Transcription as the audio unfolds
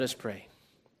Let us pray.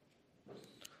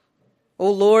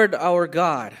 O Lord, our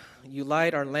God, you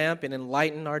light our lamp and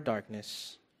enlighten our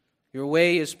darkness. Your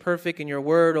way is perfect and your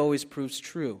word always proves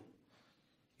true.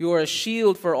 You are a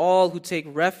shield for all who take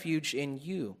refuge in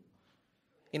you.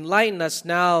 Enlighten us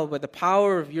now by the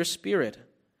power of your Spirit,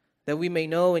 that we may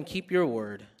know and keep your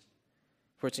word.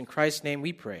 For it's in Christ's name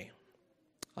we pray.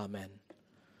 Amen.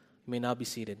 You may now be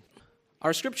seated.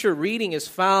 Our scripture reading is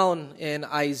found in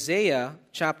Isaiah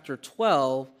chapter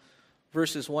 12,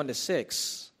 verses 1 to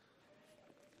 6.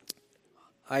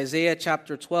 Isaiah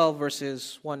chapter 12,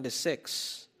 verses 1 to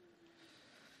 6.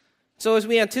 So as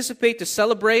we anticipate to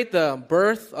celebrate the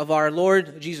birth of our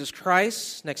Lord Jesus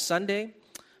Christ next Sunday,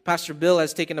 Pastor Bill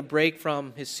has taken a break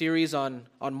from his series on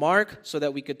Mark so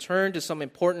that we could turn to some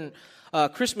important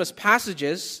Christmas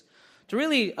passages to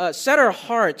really set our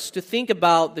hearts to think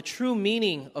about the true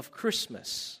meaning of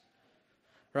Christmas,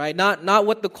 right? Not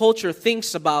what the culture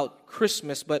thinks about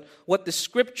Christmas, but what the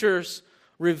Scriptures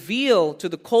reveal to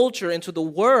the culture and to the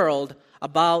world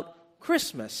about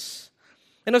Christmas.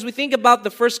 And as we think about the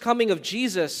first coming of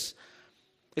Jesus,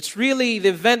 it's really the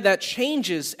event that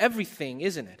changes everything,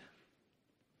 isn't it?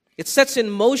 It sets in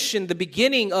motion the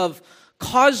beginning of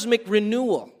cosmic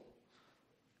renewal.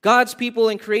 God's people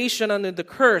in creation under the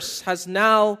curse has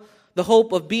now the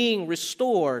hope of being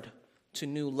restored to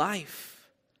new life.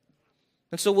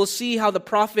 And so we'll see how the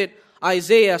prophet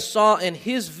Isaiah saw in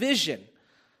his vision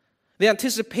the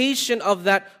anticipation of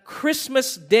that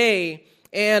Christmas day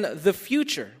and the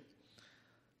future.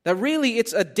 That really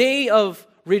it's a day of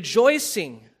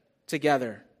rejoicing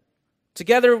together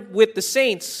with the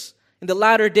saints in the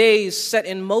latter days set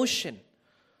in motion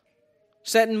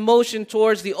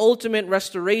towards the ultimate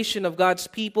restoration of God's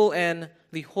people and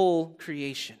the whole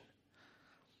creation.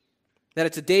 That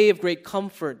it's a day of great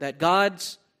comfort that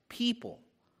God's people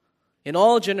in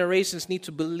all generations need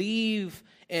to believe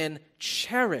and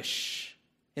cherish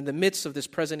in the midst of this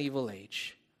present evil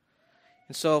age.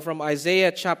 And so from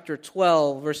Isaiah chapter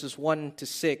 12, verses 1 to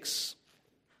 6,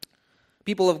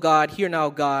 people of God, hear now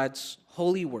God's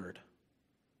holy word.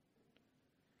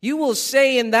 You will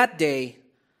say in that day,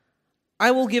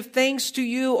 I will give thanks to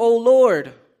you, O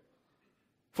Lord,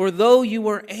 for though you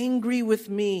were angry with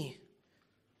me,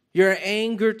 your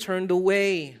anger turned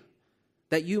away,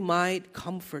 that you might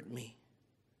comfort me.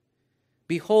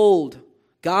 Behold,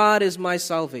 God is my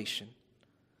salvation.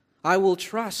 I will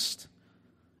trust,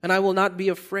 and I will not be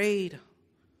afraid.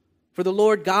 For the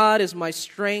Lord God is my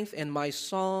strength and my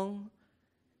song,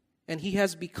 and he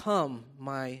has become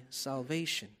my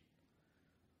salvation.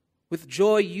 With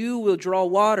joy you will draw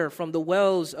water from the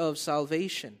wells of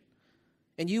salvation.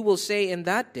 And you will say in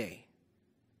that day,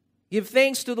 give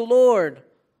thanks to the Lord,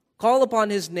 call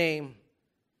upon his name,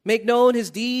 make known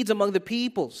his deeds among the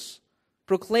peoples,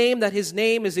 proclaim that his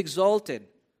name is exalted.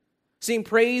 Sing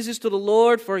praises to the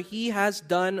Lord, for he has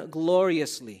done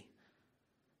gloriously.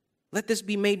 Let this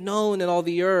be made known in all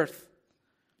the earth.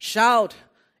 Shout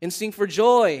and sing for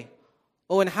joy,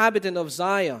 O inhabitant of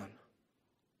Zion.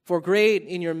 For great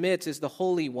in your midst is the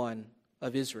Holy One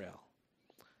of Israel.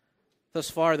 Thus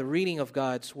far, the reading of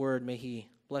God's word, may he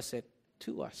bless it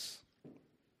to us.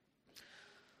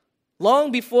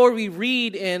 Long before we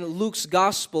read in Luke's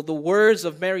gospel the words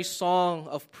of Mary's song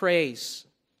of praise,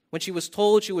 when she was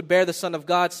told she would bear the Son of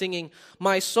God, singing,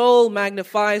 my soul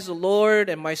magnifies the Lord,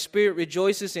 and my spirit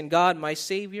rejoices in God, my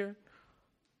Savior.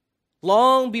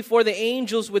 Long before the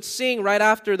angels would sing right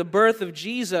after the birth of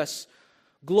Jesus,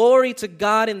 glory to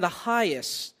God in the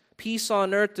highest, peace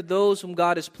on earth to those whom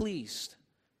God is pleased.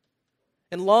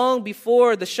 And long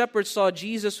before the shepherds saw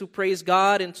Jesus who praised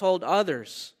God and told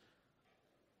others,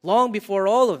 long before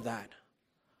all of that,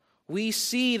 we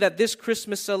see that this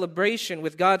Christmas celebration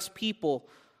with God's people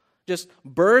just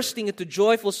bursting into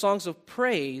joyful songs of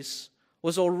praise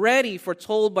was already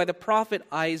foretold by the prophet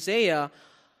Isaiah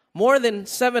more than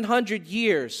 700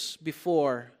 years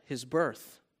before his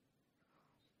birth.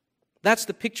 That's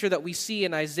the picture that we see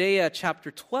in Isaiah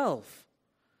chapter 12,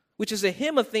 which is a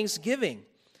hymn of thanksgiving.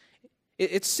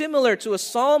 It's similar to a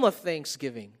psalm of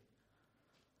thanksgiving.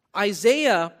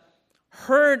 Isaiah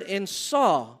heard and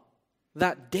saw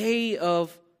that day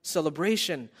of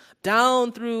celebration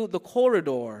down through the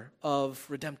corridor of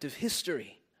redemptive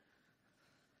history.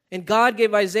 And God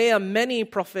gave Isaiah many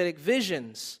prophetic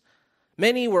visions.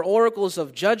 Many were oracles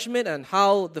of judgment and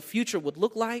how the future would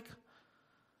look like.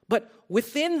 But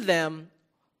within them,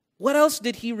 what else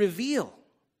did he reveal?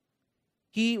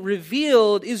 He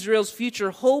revealed Israel's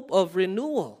future hope of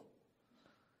renewal,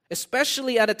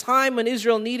 especially at a time when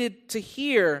Israel needed to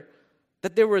hear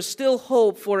that there was still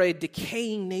hope for a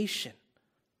decaying nation.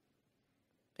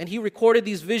 And he recorded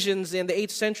these visions in the 8th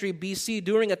century BC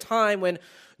during a time when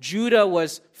Judah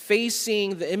was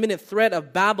facing the imminent threat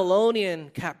of Babylonian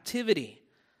captivity.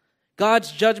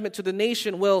 God's judgment to the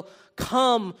nation will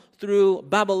come through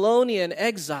Babylonian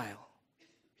exile.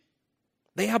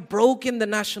 They have broken the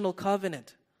national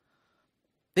covenant.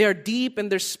 They are deep in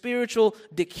their spiritual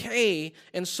decay,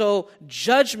 and so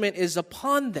judgment is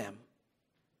upon them.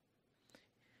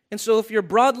 And so if you're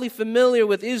broadly familiar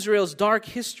with Israel's dark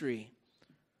history,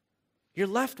 you're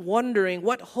left wondering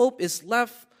what hope is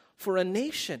left for a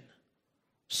nation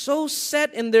so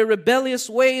set in their rebellious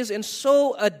ways and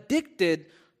so addicted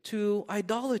to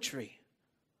idolatry.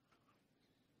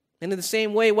 And in the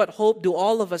same way, what hope do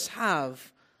all of us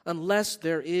have unless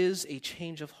there is a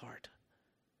change of heart?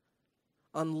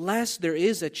 Unless there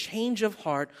is a change of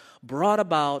heart brought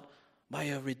about by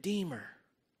a Redeemer.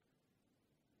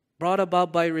 Brought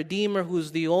about by a Redeemer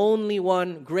who's the only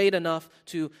one great enough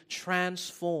to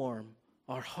transform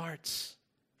our hearts.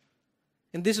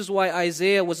 And this is why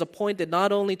Isaiah was appointed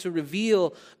not only to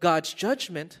reveal God's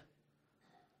judgment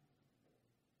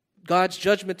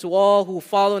to all who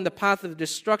follow in the path of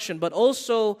destruction, but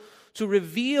also to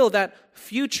reveal that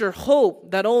future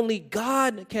hope that only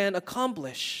God can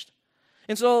accomplish.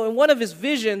 And so in one of his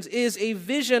visions is a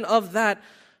vision of that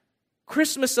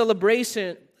Christmas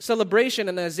celebration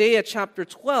in Isaiah chapter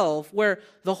 12, where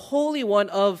the Holy One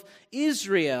of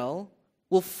Israel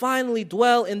will finally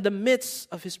dwell in the midst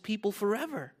of his people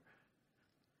forever.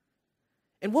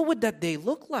 And what would that day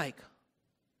look like?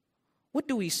 What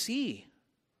do we see?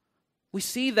 We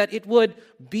see that it would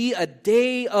be a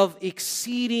day of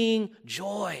exceeding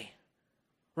joy.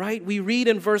 Right? We read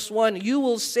in verse 1, "You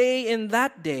will say in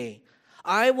that day,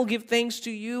 I will give thanks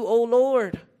to you, O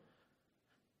Lord,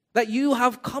 that you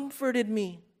have comforted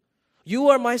me. You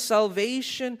are my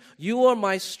salvation, you are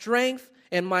my strength,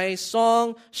 and my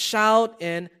song, shout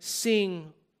and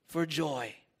sing for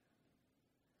joy."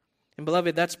 And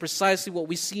beloved, that's precisely what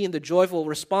we see in the joyful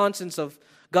responses of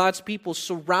God's people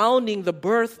surrounding the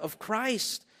birth of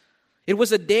Christ. It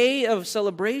was a day of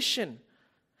celebration.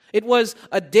 It was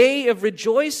a day of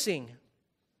rejoicing.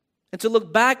 And to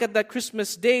look back at that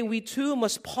Christmas day, we too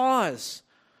must pause.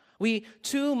 We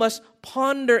too must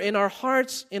ponder in our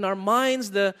hearts, in our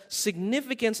minds, the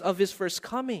significance of his first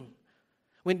coming,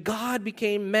 when God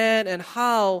became man, and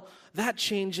how that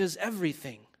changes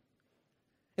everything.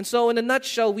 And so in a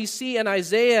nutshell, we see in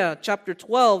Isaiah chapter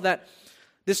 12 that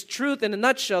this truth in a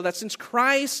nutshell, that since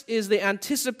Christ is the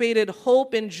anticipated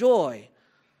hope and joy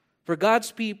for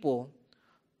God's people,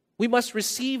 we must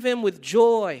receive him with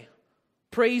joy,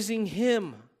 praising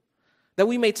him, that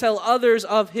we may tell others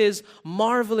of his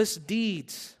marvelous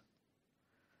deeds.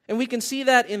 And we can see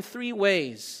that in three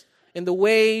ways: in the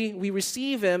way we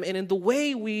receive him and in the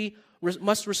way we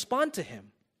must respond to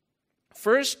him.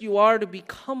 First, you are to be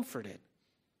comforted.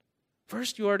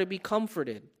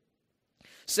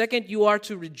 Second, you are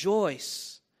to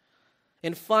rejoice.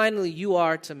 And finally, you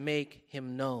are to make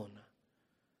him known.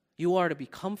 You are to be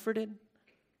comforted.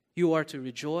 You are to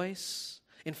rejoice.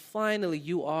 And finally,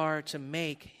 you are to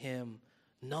make him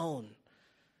known.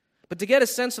 But to get a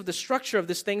sense of the structure of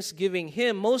this Thanksgiving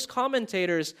hymn, most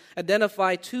commentators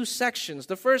identify two sections.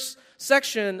 The first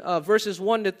section, verses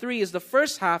 1 to 3, is the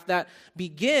first half that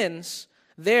begins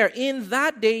there, "In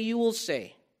that day you will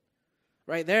say."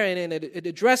 Right there, and it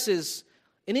addresses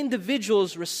an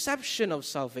individual's reception of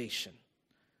salvation.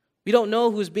 We don't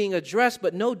know who's being addressed,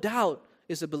 but no doubt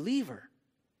is a believer.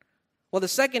 Well, the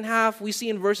second half we see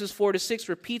in verses 4 to 6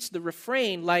 repeats the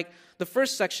refrain like the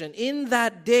first section, "In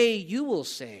that day you will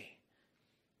say."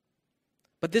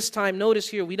 But this time, notice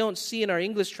here, we don't see in our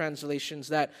English translations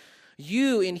that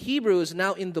 "you" in Hebrew is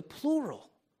now in the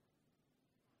plural.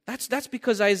 That's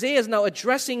because Isaiah is now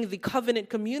addressing the covenant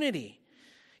community.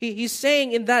 He's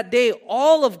saying in that day,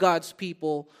 all of God's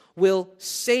people will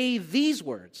say these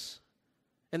words.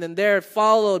 And then they're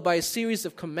followed by a series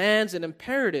of commands and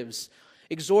imperatives,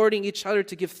 exhorting each other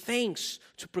to give thanks,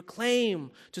 to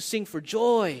proclaim, to sing for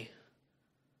joy.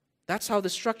 That's how the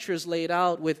structure is laid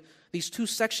out, with these two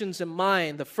sections in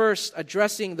mind. The first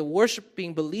addressing the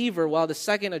worshiping believer, while the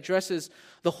second addresses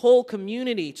the whole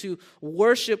community to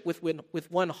worship with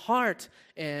one heart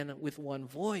and with one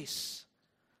voice.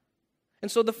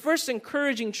 And so the first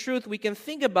encouraging truth we can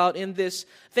think about in this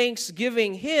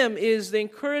Thanksgiving hymn is the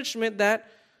encouragement that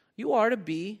you are to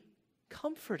be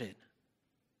comforted.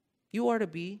 You are to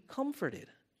be comforted.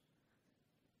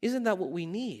 Isn't that what we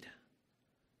need?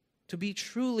 To be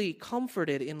truly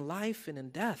comforted in life and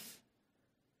in death.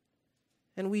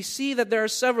 And we see that there are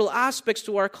several aspects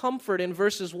to our comfort in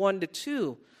verses 1 to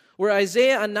 2, where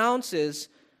Isaiah announces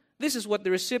this is what the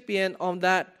recipient on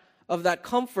that of that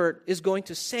comfort is going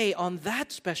to say on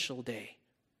that special day,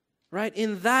 right?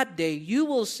 In that day, you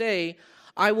will say,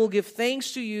 I will give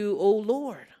thanks to you, O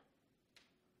Lord.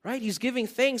 Right? He's giving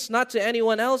thanks not to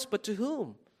anyone else, but to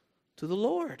whom? To the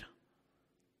Lord.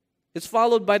 It's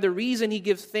followed by the reason he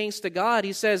gives thanks to God.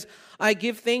 He says, I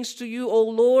give thanks to you, O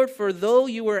Lord, for though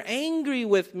you were angry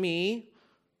with me,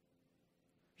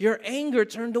 your anger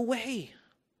turned away.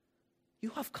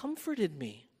 You have comforted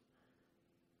me.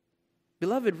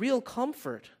 Beloved, real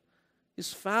comfort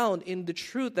is found in the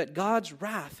truth that God's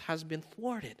wrath has been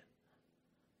thwarted.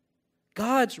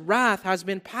 God's wrath has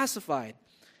been pacified.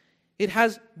 It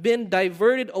has been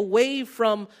diverted away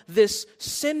from this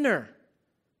sinner.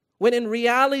 When in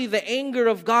reality, the anger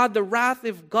of God, the wrath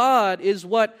of God is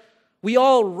what we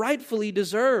all rightfully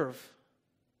deserve.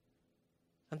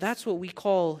 And that's what we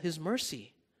call His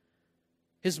mercy.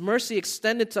 His mercy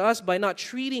extended to us by not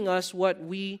treating us what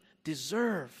we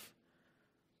deserve,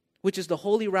 which is the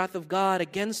holy wrath of God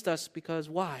against us because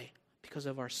why? Because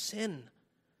of our sin.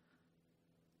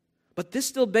 But this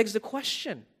still begs the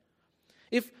question.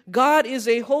 If God is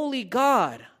a holy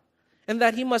God and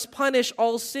that He must punish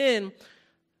all sin,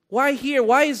 why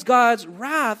is God's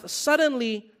wrath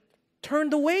suddenly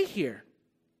turned away here?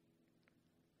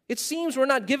 It seems we're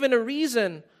not given a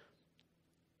reason,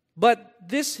 but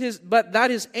that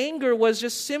His anger was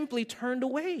just simply turned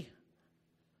away.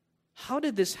 How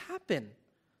did this happen?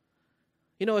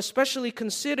 Especially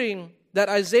considering that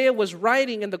Isaiah was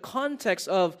writing in the context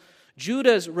of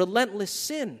Judah's relentless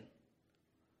sin.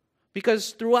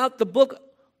 Because throughout the book,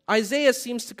 Isaiah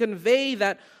seems to convey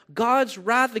that God's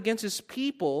wrath against His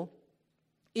people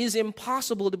is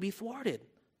impossible to be thwarted.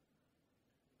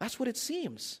 That's what it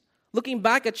seems. Looking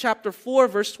back at chapter 4,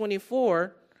 verse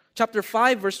 24, chapter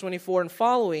 5, verse 24 and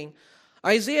following,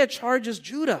 Isaiah charges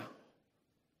Judah.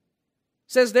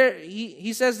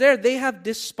 He says there, they have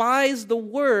despised the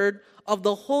word of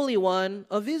the Holy One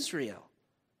of Israel.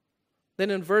 Then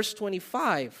in verse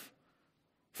 25,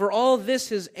 for all this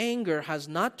his anger has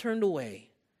not turned away,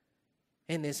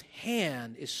 and his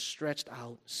hand is stretched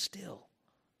out still.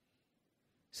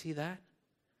 See that?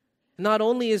 Not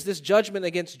only is this judgment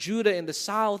against Judah in the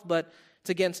south, but it's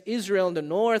against Israel in the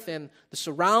north and the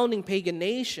surrounding pagan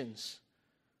nations.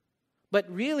 But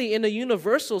really, in a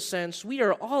universal sense, we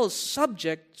are all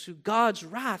subject to God's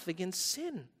wrath against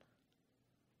sin.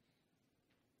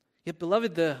 Yet,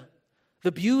 beloved,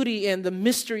 the beauty and the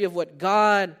mystery of what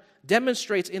God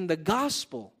demonstrates in the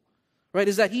gospel, right,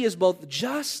 is that He is both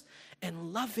just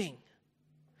and loving.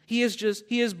 He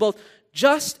is both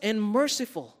just and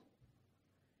merciful.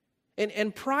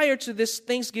 And prior to this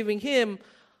Thanksgiving hymn,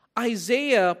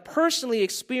 Isaiah personally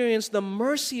experienced the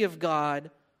mercy of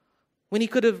God when he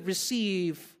could have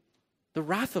received the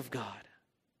wrath of God.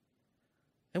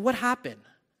 And what happened?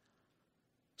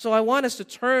 So I want us to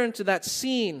turn to that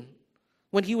scene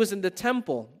when he was in the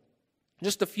temple,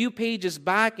 just a few pages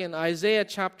back in Isaiah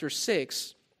chapter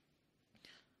 6.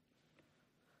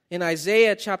 In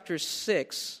Isaiah chapter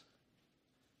 6,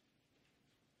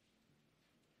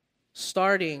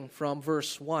 starting from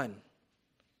verse 1.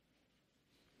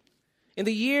 In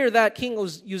the year that King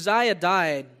Uzziah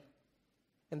died,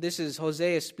 and this is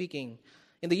Hosea speaking,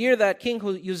 in the year that King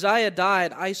Uzziah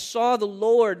died, I saw the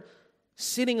Lord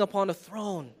sitting upon a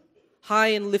throne, high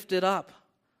and lifted up.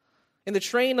 And the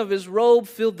train of His robe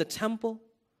filled the temple,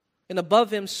 and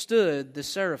above Him stood the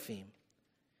seraphim.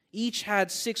 Each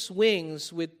had 6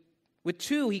 wings. With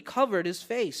 2 He covered His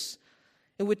face,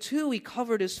 and with 2 He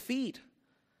covered His feet,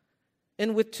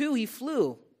 and with 2 He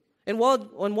flew. And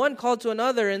when one called to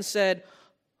another and said,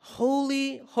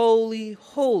 Holy, holy,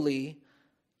 holy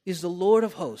is the Lord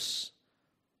of hosts.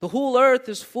 The whole earth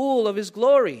is full of His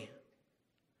glory.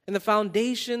 And the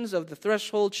foundations of the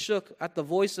threshold shook at the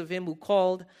voice of Him who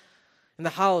called, and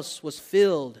the house was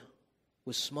filled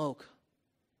with smoke.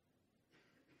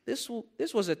 This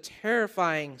was a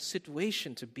terrifying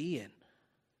situation to be in.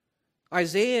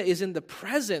 Isaiah is in the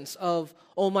presence of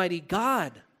Almighty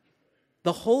God,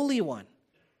 the Holy One.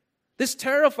 This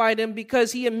terrified him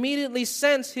because he immediately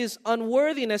sensed his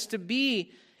unworthiness to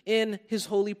be in His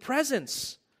holy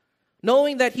presence,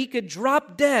 knowing that he could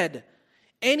drop dead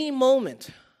any moment.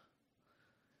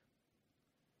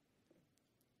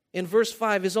 In verse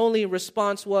 5, his only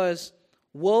response was,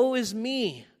 Woe is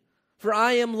me, for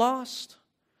I am lost.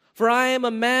 For I am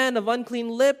a man of unclean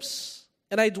lips,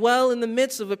 and I dwell in the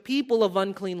midst of a people of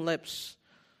unclean lips.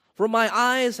 For my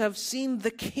eyes have seen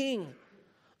the King,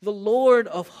 the Lord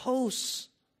of hosts.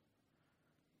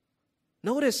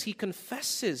 Notice he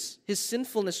confesses his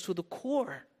sinfulness to the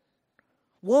core.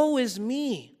 Woe is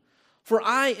me, for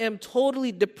I am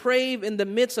totally depraved in the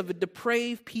midst of a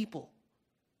depraved people.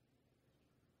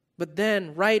 But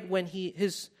then, right when he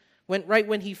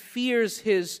fears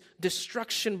his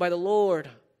destruction by the Lord,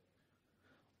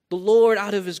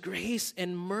 out of his grace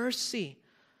and mercy,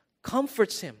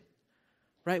 comforts him.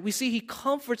 Right? We see he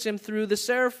comforts him through the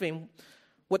seraphim.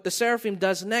 What the seraphim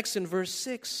does next in verse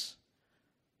 6.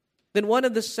 Then one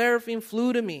of the seraphim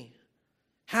flew to me,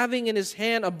 having in his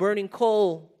hand a burning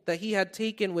coal that he had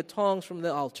taken with tongs from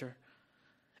the altar.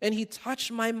 And he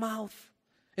touched my mouth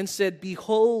and said,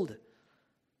 Behold,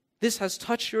 this has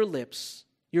touched your lips.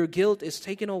 Your guilt is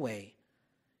taken away,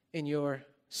 and your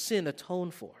sin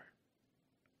atoned for.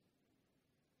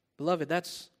 Beloved,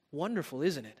 that's wonderful,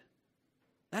 isn't it?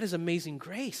 That is amazing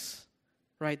grace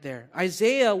right there.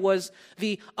 Isaiah was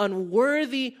the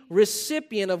unworthy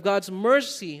recipient of God's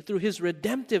mercy through his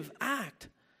redemptive act.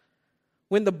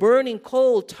 When the burning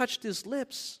coal touched his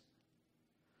lips,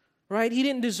 right? He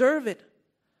didn't deserve it,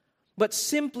 but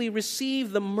simply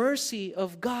received the mercy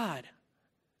of God.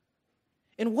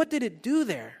 And what did it do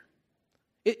there?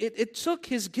 It took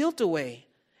his guilt away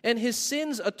and his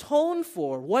sins atoned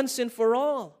for once and for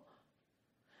all.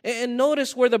 And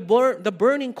notice where the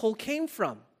burning coal came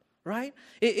from, right?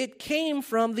 It came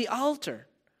from the altar.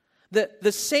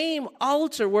 The same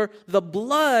altar where the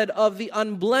blood of the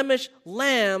unblemished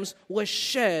lambs was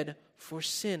shed for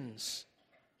sins.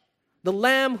 The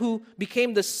lamb who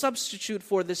became the substitute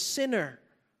for the sinner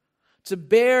to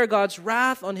bear God's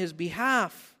wrath on his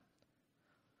behalf.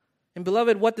 And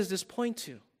beloved, what does this point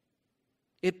to?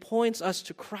 It points us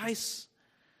to Christ.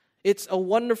 It's a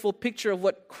wonderful picture of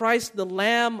what Christ, the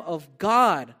Lamb of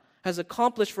God, has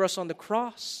accomplished for us on the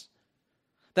cross.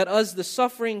 That as the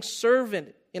suffering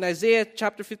servant in Isaiah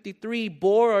chapter 53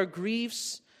 bore our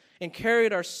griefs and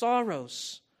carried our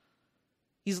sorrows,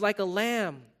 he's like a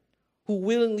lamb who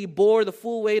willingly bore the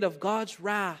full weight of God's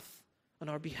wrath on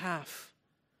our behalf.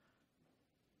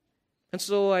 And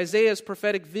so Isaiah's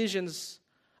prophetic visions,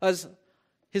 as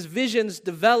his visions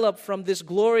develop from this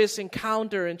glorious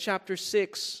encounter in chapter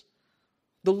 6,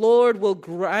 the Lord will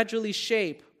gradually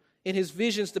shape in his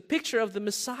visions the picture of the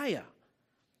Messiah.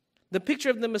 The picture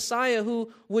of the Messiah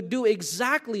who would do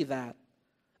exactly that.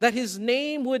 That his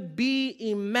name would be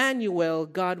Emmanuel,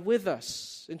 God with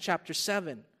us, in chapter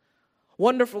 7.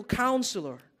 Wonderful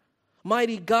Counselor,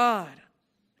 Mighty God,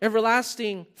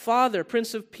 Everlasting Father,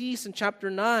 Prince of Peace in chapter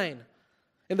 9.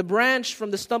 And the branch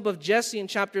from the stump of Jesse in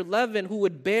chapter 11 who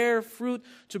would bear fruit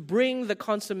to bring the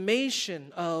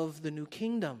consummation of the new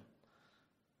kingdom.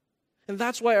 And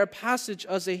that's why our passage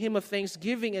as a hymn of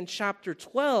thanksgiving in chapter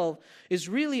 12 is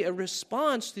really a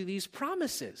response to these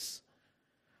promises.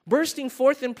 Bursting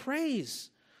forth in praise,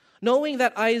 knowing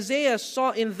that Isaiah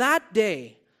saw in that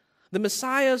day the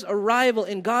Messiah's arrival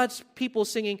and God's people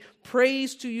singing,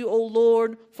 Praise to you, O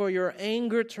Lord, for your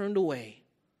anger turned away.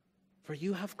 For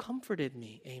you have comforted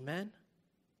me. Amen.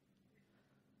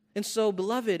 And so,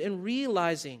 beloved, in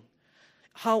realizing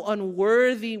how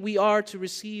unworthy we are to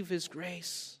receive his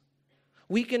grace,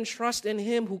 we can trust in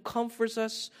him who comforts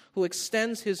us, who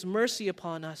extends his mercy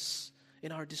upon us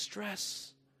in our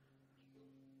distress.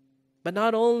 But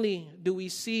not only do we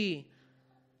see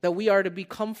that we are to be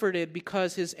comforted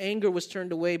because his anger was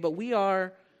turned away, but we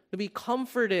are to be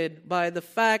comforted by the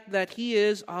fact that he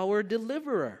is our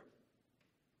deliverer.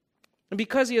 And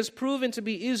because he has proven to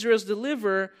be Israel's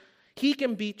deliverer, he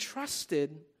can be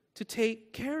trusted to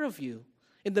take care of you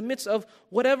in the midst of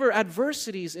whatever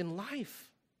adversities in life.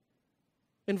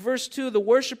 In verse 2, the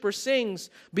worshiper sings,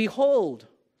 Behold.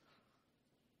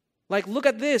 Like, look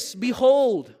at this.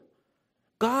 Behold,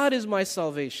 God is my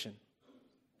salvation.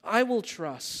 I will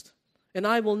trust, and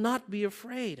I will not be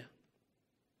afraid.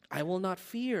 I will not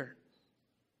fear.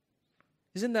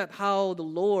 Isn't that how the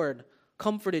Lord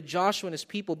comforted Joshua and his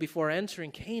people before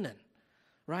entering Canaan?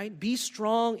 Right? Be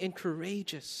strong and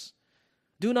courageous.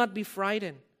 Do not be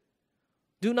frightened.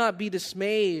 Do not be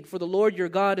dismayed, for the Lord your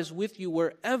God is with you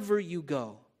wherever you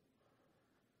go.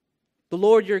 The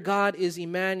Lord your God is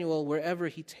Emmanuel wherever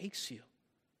he takes you.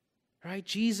 Right?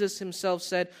 Jesus himself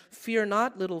said, Fear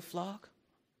not, little flock,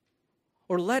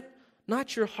 or let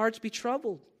not your hearts be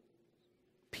troubled.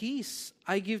 Peace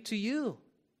I give to you.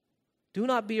 Do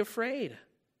not be afraid.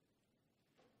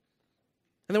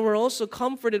 And then we're also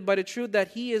comforted by the truth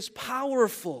that he is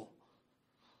powerful.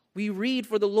 We read,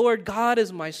 For the Lord God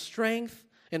is my strength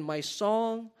and my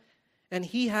song, and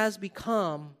he has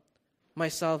become my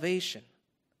salvation.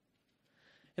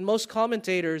 And most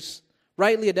commentators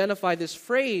rightly identify this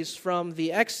phrase from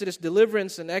the Exodus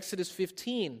deliverance in Exodus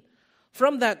 15.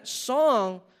 From that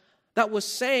song that was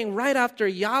sang right after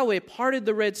Yahweh parted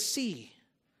the Red Sea.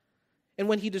 And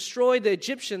when he destroyed the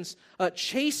Egyptians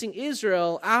chasing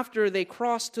Israel after they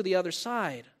crossed to the other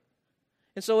side.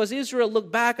 And so as Israel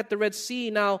looked back at the Red Sea,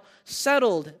 now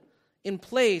settled in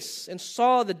place, and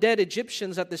saw the dead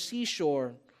Egyptians at the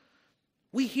seashore,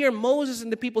 we hear Moses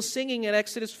and the people singing in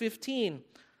Exodus 15.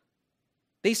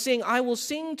 They sing, "I will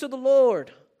sing to the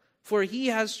Lord, for he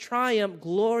has triumphed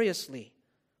gloriously.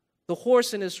 The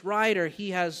horse and his rider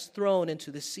he has thrown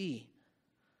into the sea."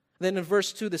 Then in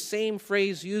verse 2, the same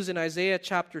phrase used in Isaiah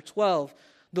chapter 12,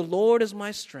 "The Lord is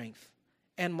my strength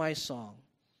and my song,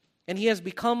 and he has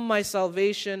become my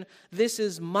salvation. This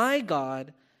is my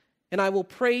God, and I will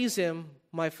praise him,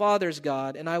 my Father's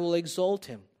God, and I will exalt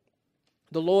him.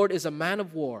 The Lord is a man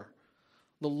of war.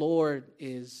 The Lord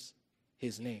is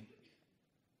his name."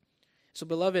 So,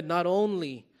 beloved, not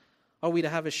only are we to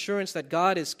have assurance that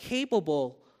God is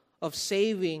capable of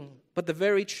saving, but the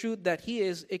very truth that he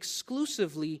is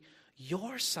exclusively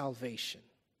your salvation.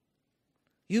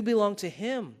 You belong to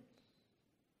him.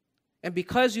 And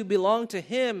because you belong to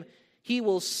him, he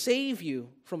will save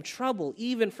you from trouble,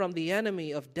 even from the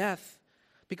enemy of death.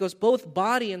 Because both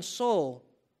body and soul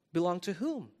belong to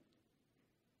whom?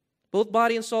 Both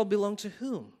body and soul belong to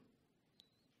whom?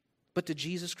 But to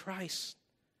Jesus Christ.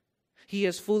 He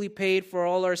has fully paid for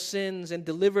all our sins and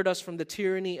delivered us from the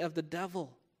tyranny of the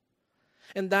devil.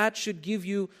 And that should give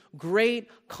you great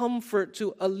comfort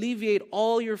to alleviate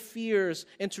all your fears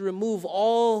and to remove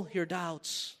all your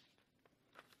doubts.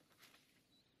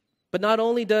 But not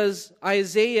only does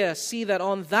Isaiah see that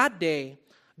on that day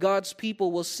God's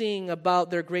people will sing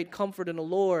about their great comfort in the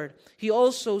Lord, he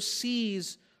also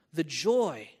sees the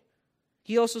joy.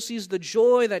 He also sees the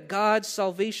joy that God's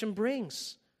salvation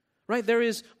brings. Right? There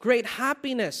is great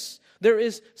happiness. There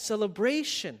is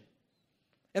celebration.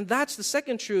 And that's the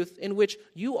second truth in which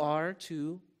you are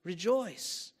to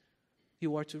rejoice.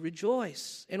 You are to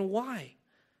rejoice. And why?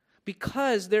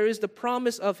 Because there is the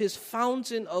promise of his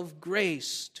fountain of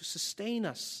grace to sustain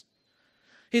us.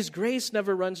 His grace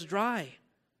never runs dry.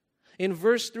 In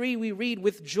verse 3 we read,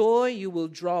 "With joy you will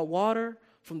draw water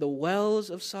from the wells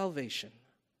of salvation."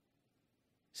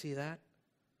 See that?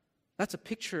 That's a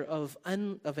picture of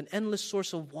an endless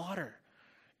source of water.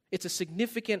 It's a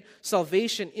significant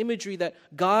salvation imagery that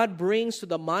God brings to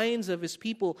the minds of his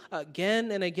people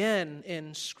again and again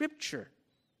in Scripture.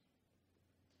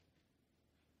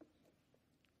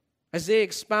 Isaiah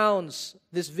expounds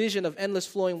this vision of endless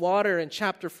flowing water in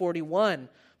chapter 41,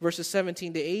 verses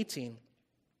 17 to 18.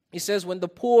 He says, "When the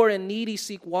poor and needy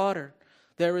seek water,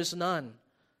 there is none,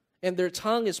 and their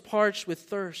tongue is parched with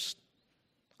thirst.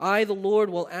 I, the Lord,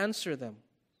 will answer them.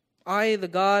 I, the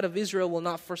God of Israel, will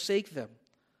not forsake them.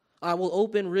 I will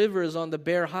open rivers on the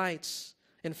bare heights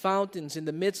and fountains in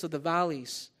the midst of the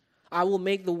valleys. I will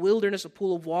make the wilderness a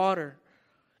pool of water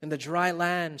and the dry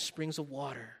land springs of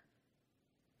water."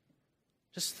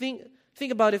 Just think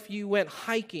about if you went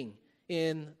hiking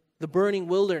in the burning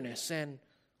wilderness and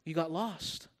you got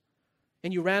lost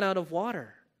and you ran out of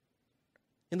water.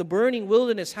 In the burning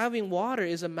wilderness, having water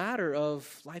is a matter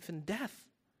of life and death.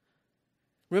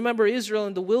 Remember Israel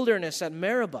in the wilderness at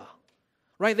Meribah,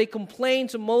 right? They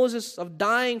complained to Moses of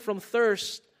dying from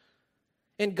thirst.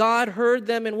 And God heard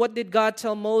them, and what did God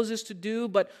tell Moses to do?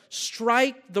 But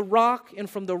strike the rock, and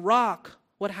from the rock,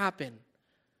 what happened?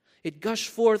 It gushed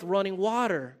forth running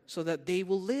water so that they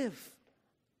will live.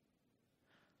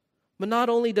 But not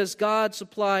only does God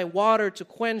supply water to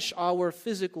quench our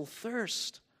physical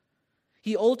thirst,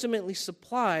 he ultimately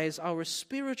supplies our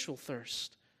spiritual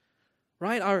thirst.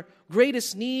 Right? Our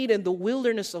greatest need in the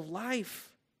wilderness of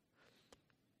life.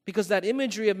 Because that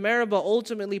imagery of Meribah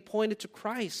ultimately pointed to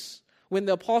Christ. When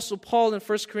the Apostle Paul in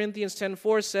 1 Corinthians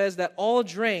 10:4 says that all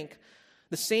drank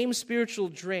the same spiritual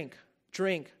drink,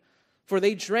 for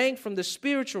they drank from the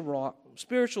spiritual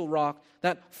rock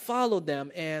that followed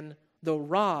them, and the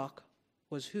rock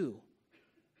was who?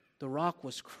 The rock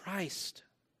was Christ.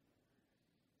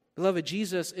 Beloved,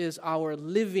 Jesus is our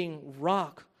living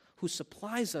rock who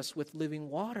supplies us with living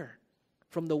water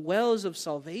from the wells of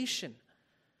salvation.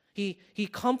 He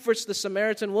comforts the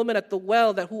Samaritan woman at the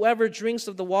well that whoever drinks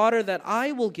of the water that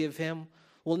I will give him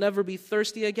will never be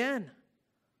thirsty again.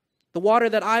 The water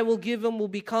that I will give him will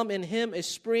become in him a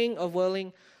spring of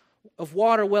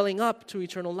water welling up to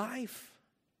eternal life.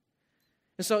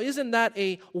 And so isn't that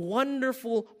a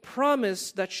wonderful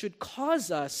promise that should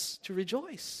cause us to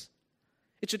rejoice?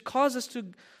 It should cause us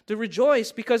to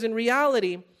rejoice because in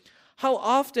reality, how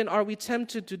often are we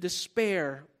tempted to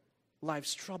despair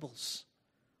life's troubles?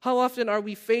 How often are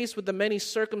we faced with the many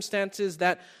circumstances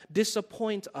that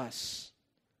disappoint us?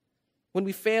 When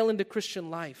we fail in the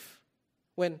Christian life,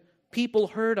 when people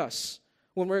hurt us,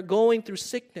 when we're going through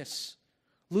sickness,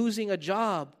 losing a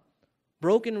job,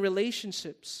 broken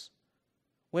relationships,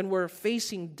 when we're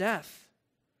facing death,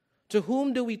 To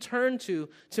whom do we turn to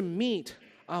meet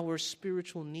our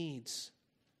spiritual needs?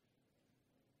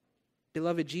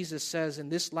 Beloved, Jesus says, in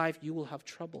this life you will have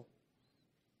trouble.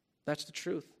 That's the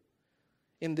truth.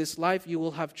 In this life you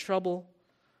will have trouble.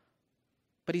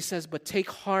 But he says, but take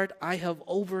heart, I have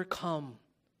overcome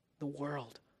the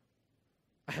world.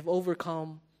 I have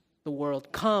overcome the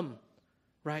world. Come,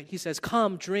 right? He says,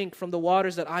 come, drink from the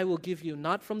waters that I will give you,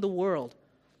 not from the world,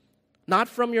 not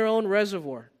from your own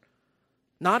reservoir,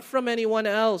 not from anyone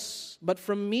else, but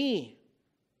from me.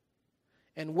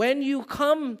 And when you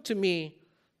come to me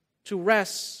to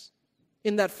rest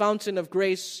in that fountain of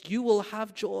grace, you will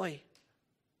have joy.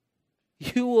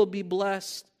 You will be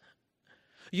blessed.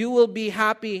 You will be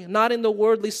happy, not in the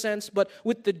worldly sense, but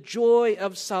with the joy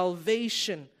of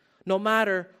salvation, no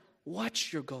matter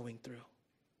what you're going through.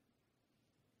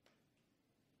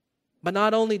 But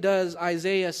not only does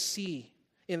Isaiah see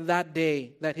in that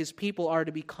day that his people are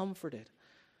to be comforted,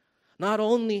 not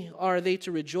only are they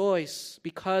to rejoice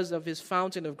because of his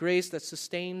fountain of grace that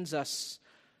sustains us,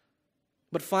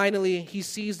 but finally he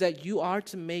sees that you are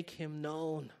to make him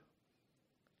known.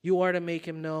 You are to make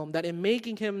him known. That in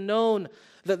making him known,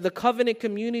 that the covenant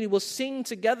community will sing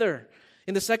together.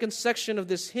 In the second section of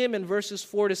this hymn, in verses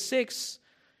 4 to 6,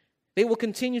 they will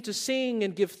continue to sing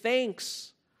and give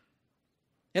thanks.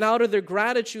 And out of their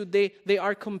gratitude, they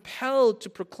are compelled to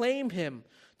proclaim him,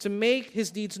 to make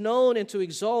his deeds known and to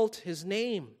exalt his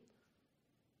name.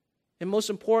 And most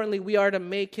importantly, we are to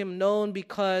make him known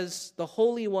because the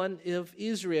Holy One of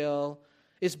Israel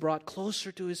is brought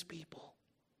closer to his people,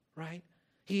 right?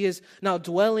 He is now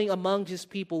dwelling among his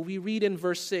people. We read in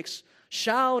verse 6,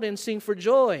 shout and sing for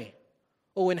joy,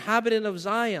 O inhabitant of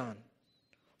Zion,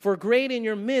 for great in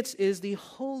your midst is the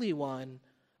Holy One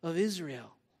of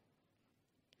Israel.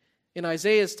 In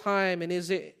Isaiah's time, in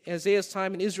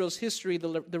Israel's history,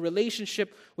 the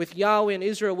relationship with Yahweh and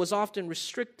Israel was often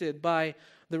restricted by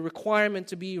the requirement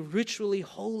to be ritually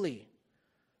holy.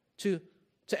 To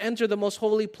enter the most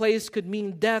holy place could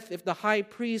mean death if the high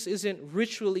priest isn't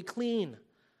ritually clean.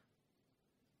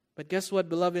 But guess what,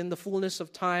 beloved? In the fullness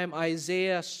of time,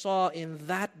 Isaiah saw in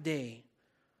that day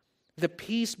the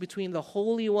peace between the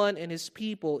Holy One and his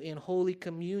people in holy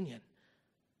communion.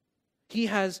 He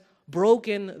has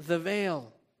broken the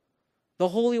veil. The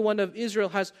Holy One of Israel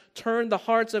has turned the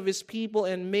hearts of his people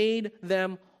and made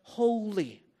them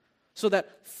holy so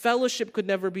that fellowship could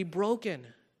never be broken.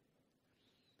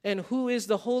 And who is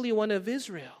the Holy One of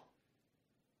Israel?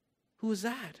 Who is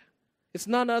that? It's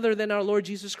none other than our Lord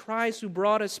Jesus Christ, who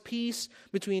brought us peace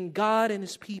between God and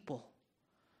his people.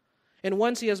 And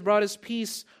once he has brought us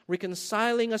peace,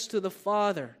 reconciling us to the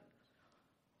Father,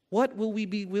 what will we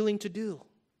be willing to do?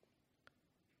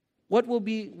 What will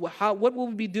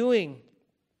we be doing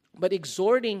but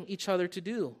exhorting each other to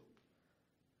do?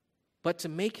 But to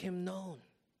make him known,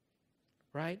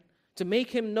 right? To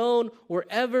make him known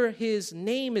wherever his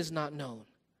name is not known.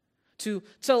 To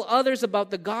tell others about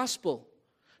the gospel.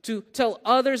 To tell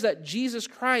others that Jesus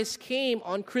Christ came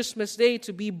on Christmas Day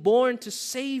to be born to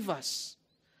save us,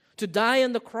 to die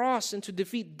on the cross and to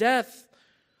defeat death,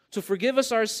 to forgive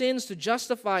us our sins, to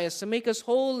justify us, to make us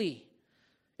holy,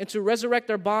 and to resurrect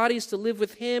our bodies to live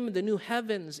with him in the new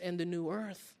heavens and the new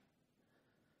earth.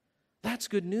 That's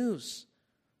good news.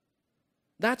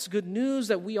 That's good news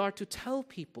that we are to tell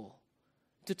people,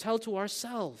 to tell to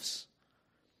ourselves.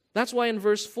 That's why in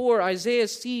verse 4, Isaiah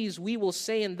sees, we will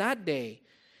say in that day,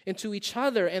 and to each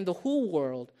other and the whole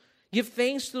world, give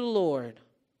thanks to the Lord,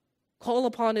 call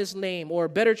upon his name, or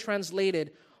better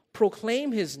translated,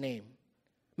 proclaim his name,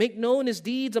 make known his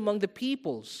deeds among the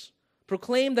peoples,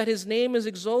 proclaim that his name is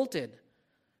exalted,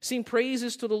 sing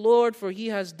praises to the Lord, for he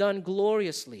has done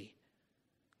gloriously.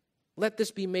 Let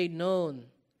this be made known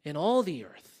in all the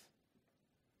earth.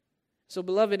 So,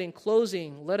 beloved, in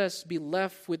closing, let us be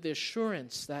left with the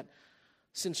assurance that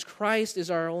since Christ is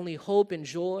our only hope and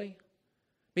joy,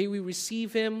 may we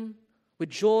receive him with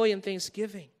joy and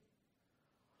thanksgiving,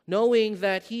 knowing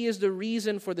that he is the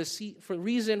reason for the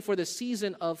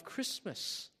season of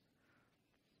Christmas.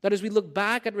 That as we look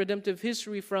back at redemptive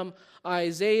history from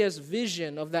Isaiah's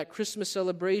vision of that Christmas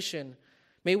celebration,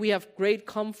 may we have great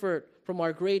comfort from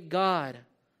our great God.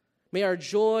 May our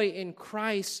joy in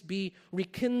Christ be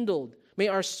rekindled. May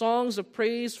our songs of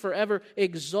praise forever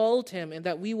exalt him, and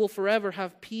that we will forever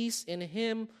have peace in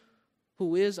him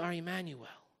who is our Emmanuel.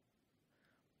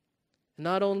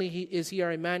 Not only is he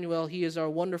our Emmanuel, he is our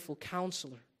wonderful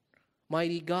counselor,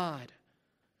 mighty God,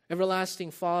 everlasting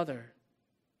Father,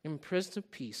 in Prince of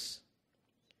Peace.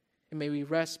 And may we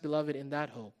rest, beloved, in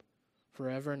that hope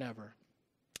forever and ever.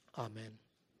 Amen.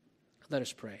 Let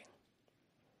us pray.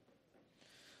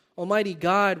 Almighty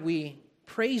God, we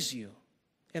praise you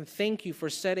and thank you for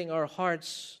setting our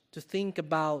hearts to think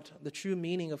about the true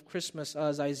meaning of Christmas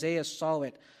as Isaiah saw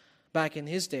it back in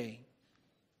his day,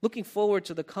 looking forward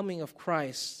to the coming of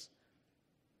Christ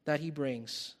that he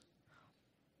brings.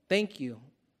 Thank you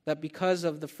that because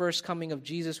of the first coming of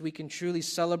Jesus, we can truly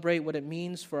celebrate what it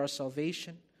means for our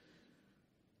salvation,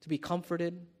 to be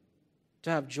comforted, to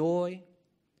have joy,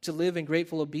 to live in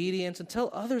grateful obedience, and tell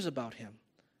others about him.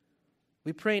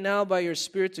 We pray now by your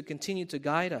Spirit to continue to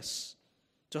guide us,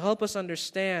 to help us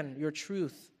understand your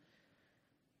truth,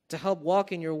 to help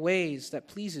walk in your ways that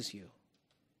pleases you.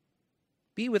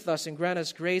 Be with us and grant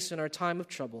us grace in our time of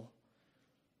trouble.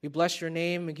 We bless your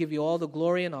name and give you all the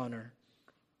glory and honor.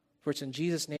 For it's in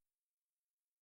Jesus' name.